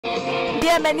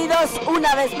Bienvenidos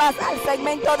una vez más al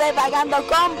segmento de Vagando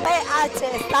con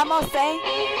PH. Estamos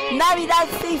en Navidad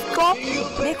CIFCO.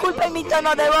 Disculpen mi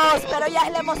tono de voz, pero ya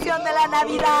es la emoción de la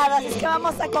Navidad. Así que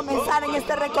vamos a comenzar en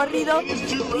este recorrido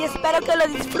y espero que lo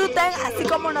disfruten, así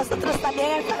como nosotros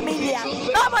también en familia.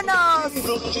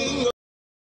 ¡Vámonos!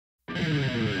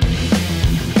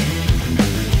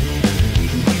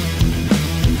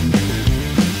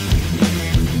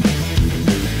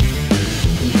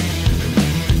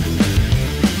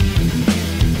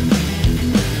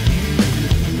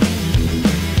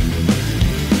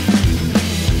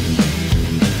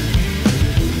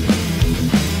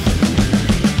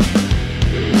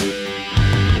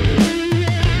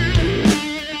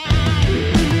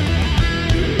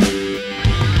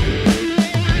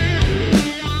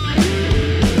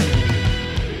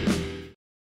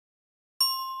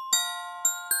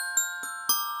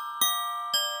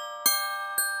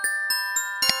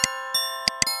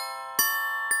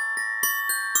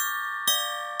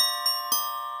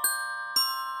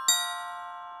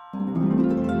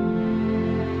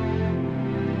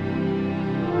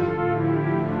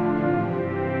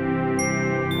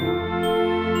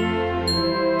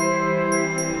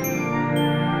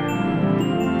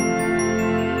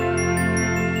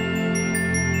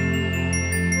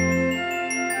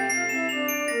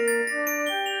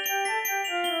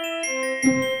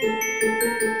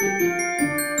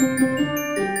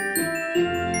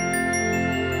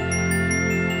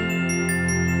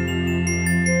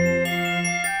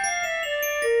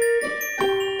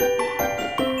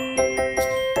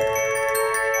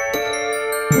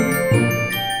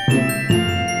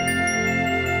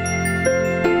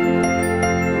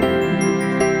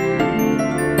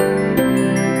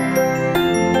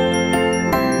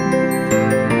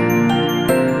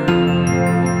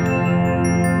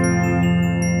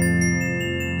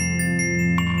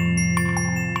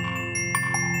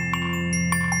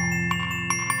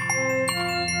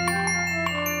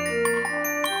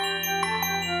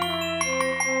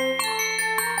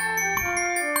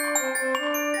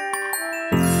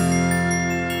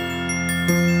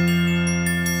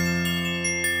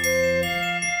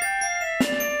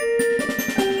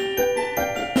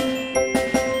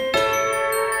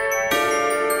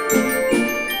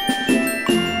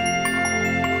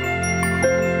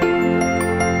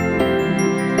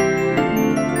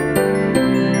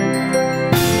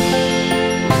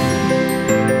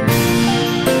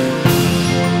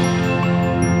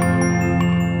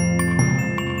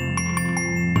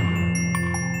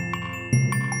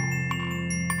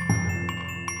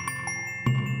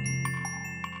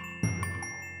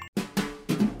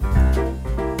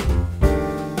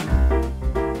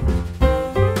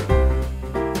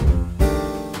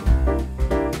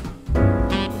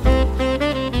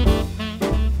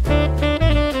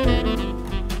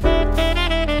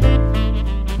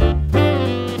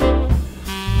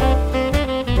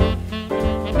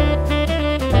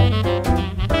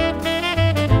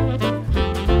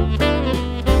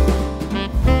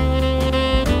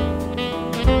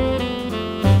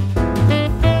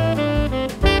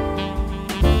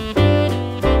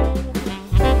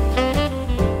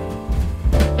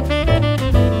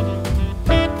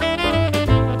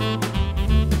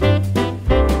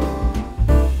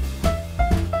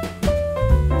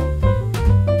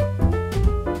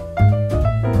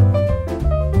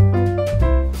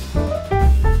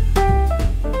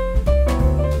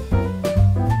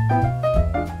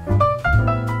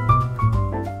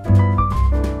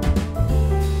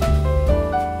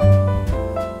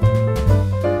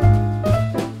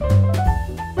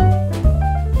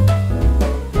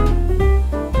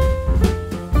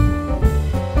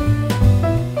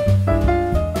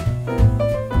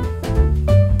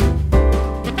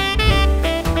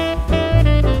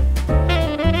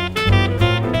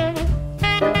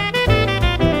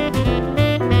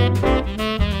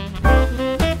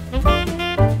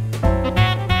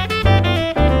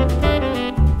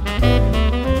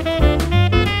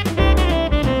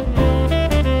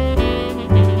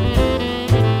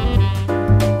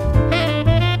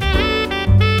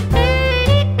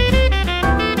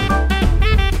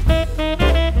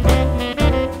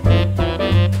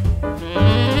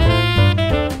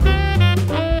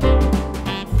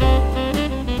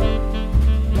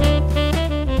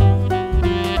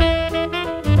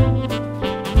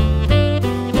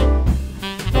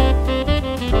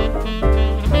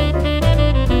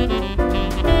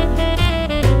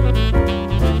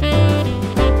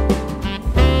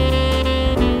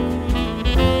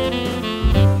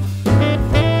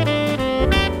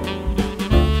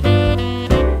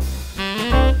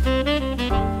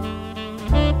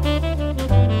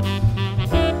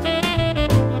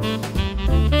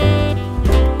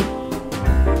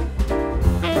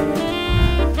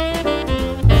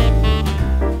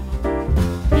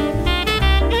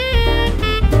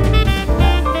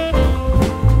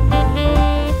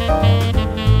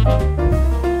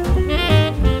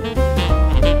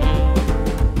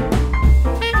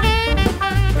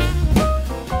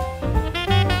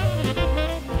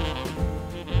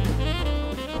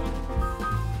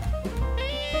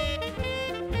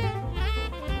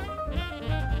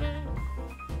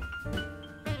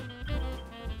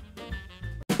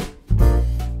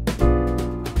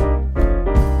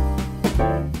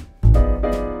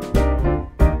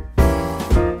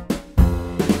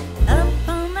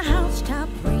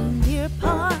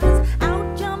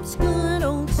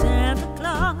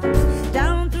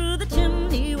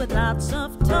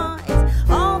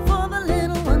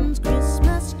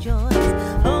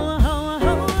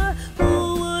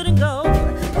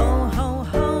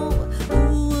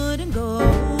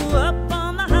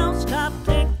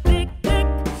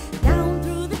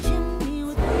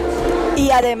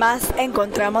 Además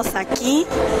encontramos aquí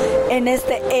en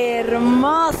este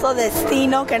hermoso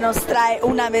destino que nos trae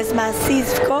una vez más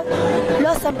CIFCO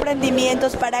los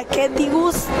emprendimientos para que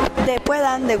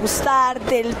puedan degustar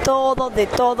de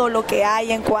todo lo que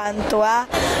hay en cuanto a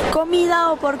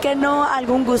comida o por qué no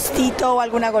algún gustito o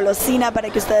alguna golosina para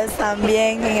que ustedes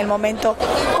también en el momento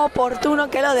oportuno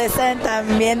que lo deseen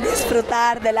también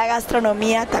disfrutar de la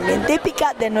gastronomía también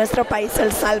típica de nuestro país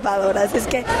El Salvador. Así es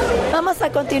que vamos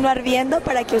a continuar viendo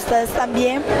para que ustedes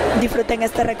también disfruten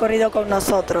este recorrido con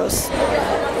nosotros.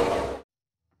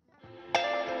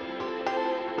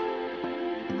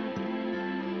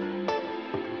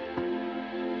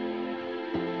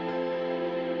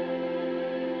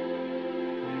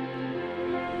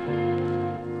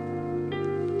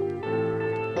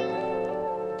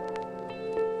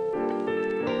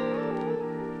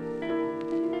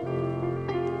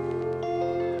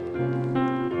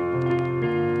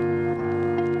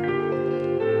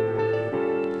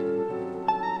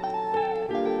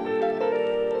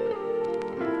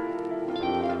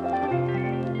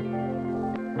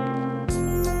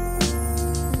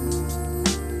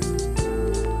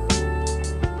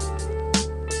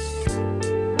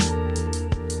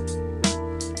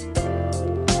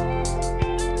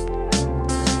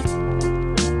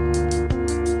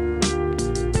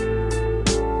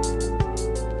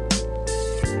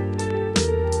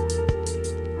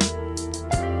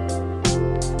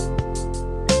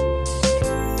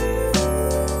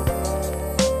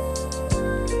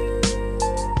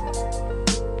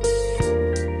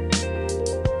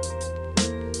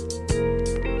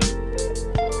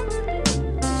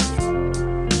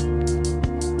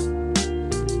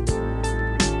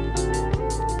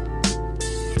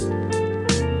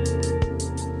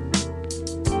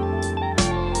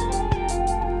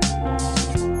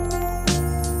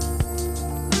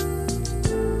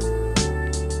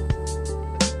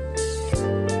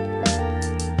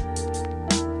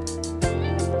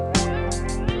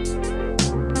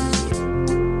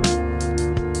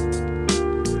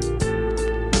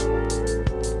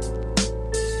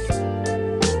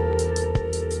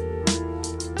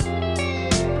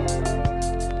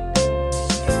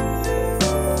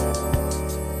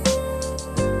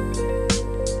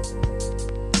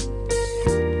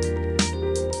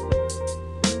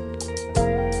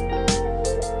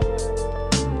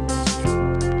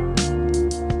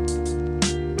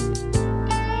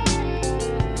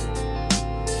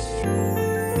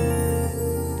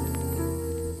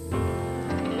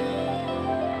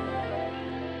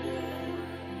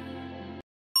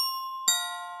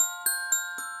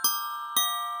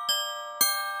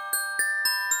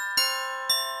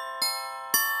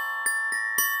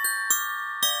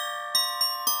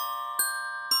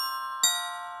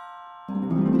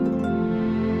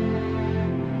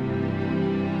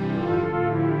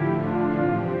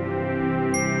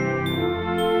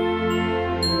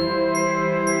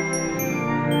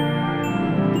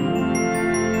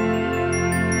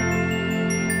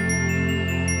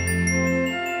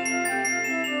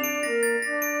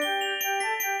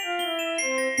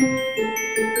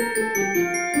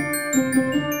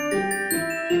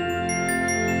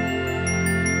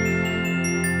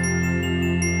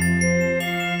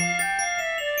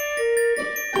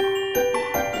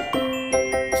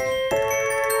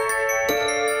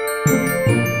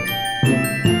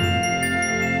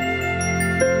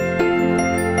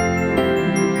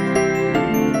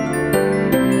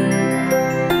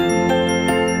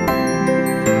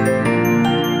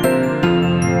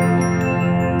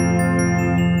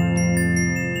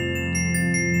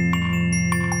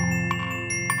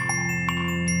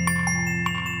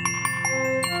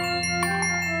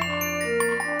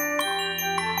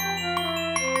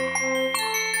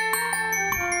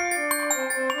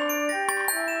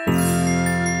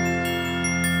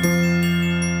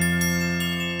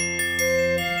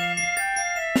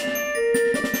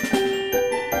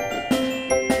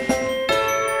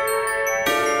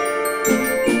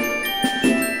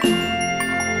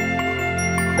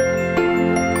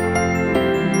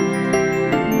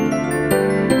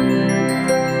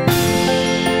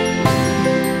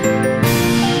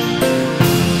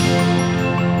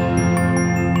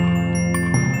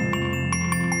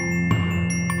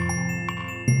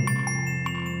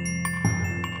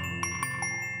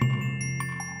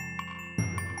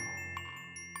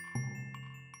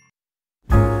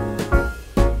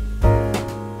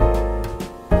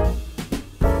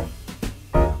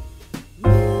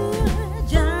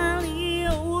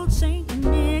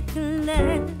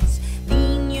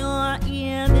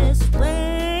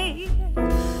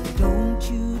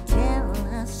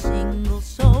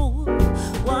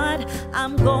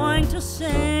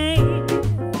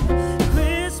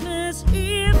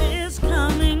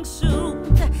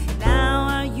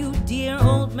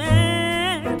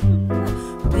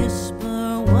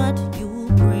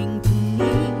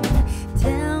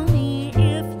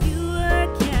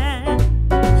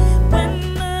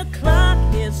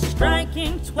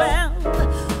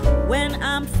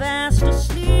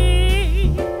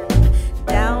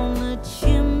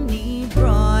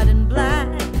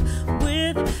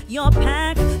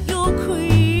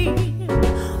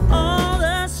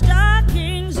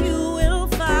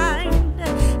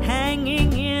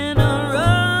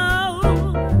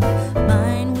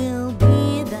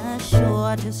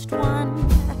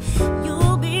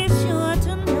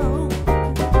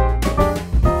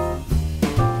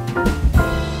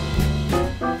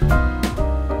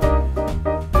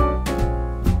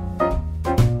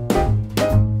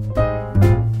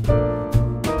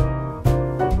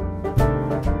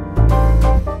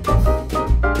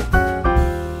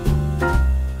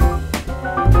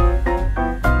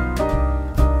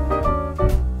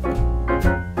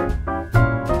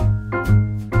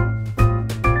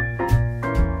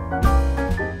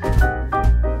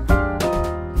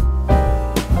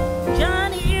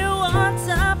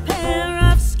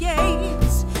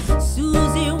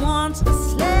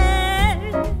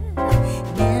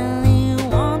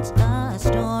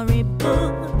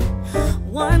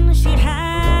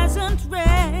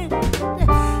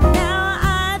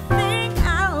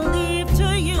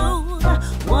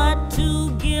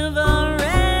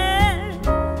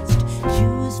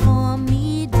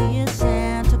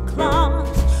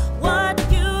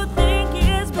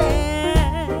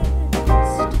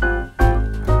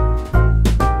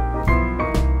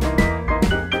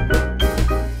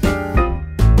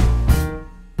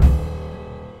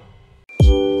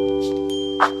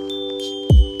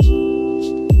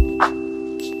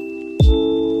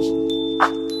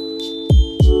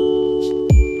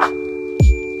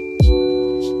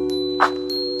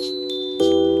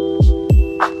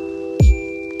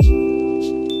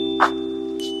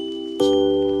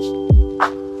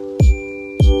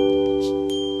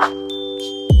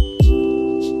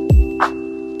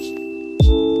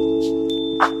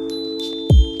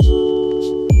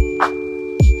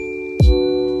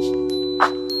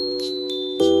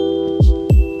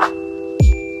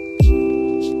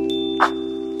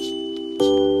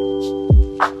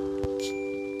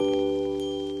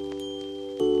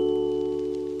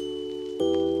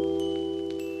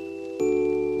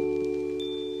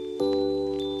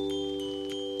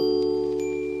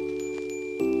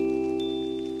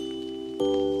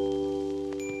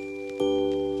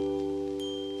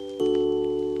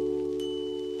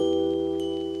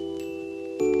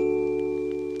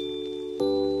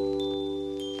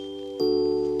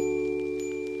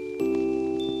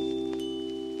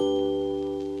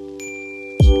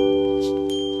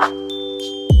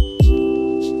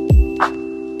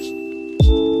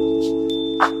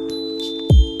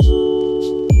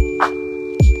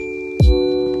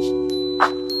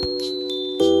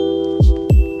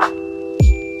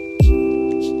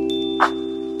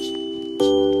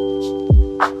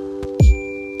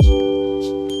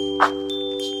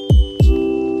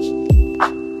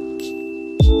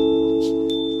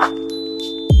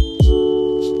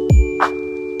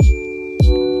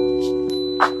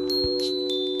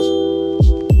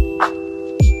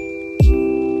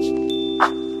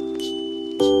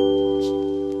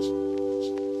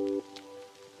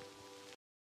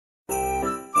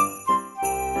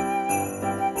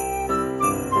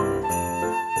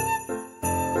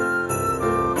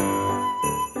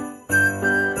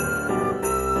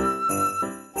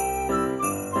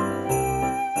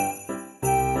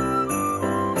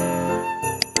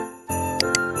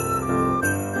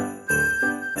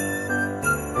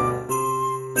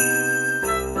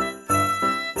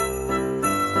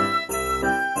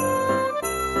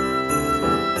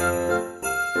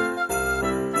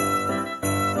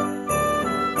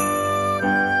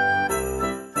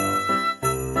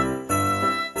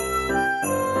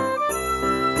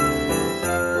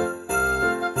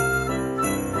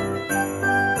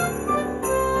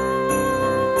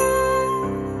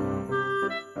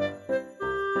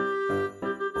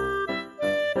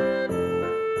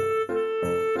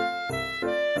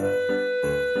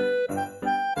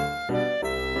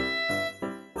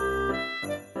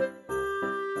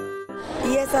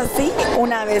 es así,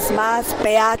 una vez más,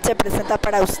 PH presenta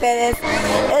para ustedes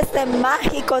este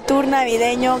mágico tour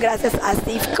navideño gracias a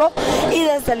CIFCO. Y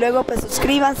desde luego, pues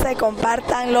suscríbanse,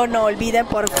 compártanlo, no olviden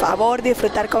por favor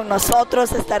disfrutar con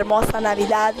nosotros esta hermosa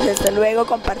Navidad, desde luego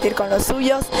compartir con los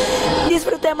suyos.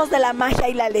 Disfrutemos de la magia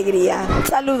y la alegría.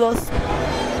 Saludos.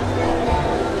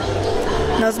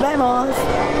 Nos vemos.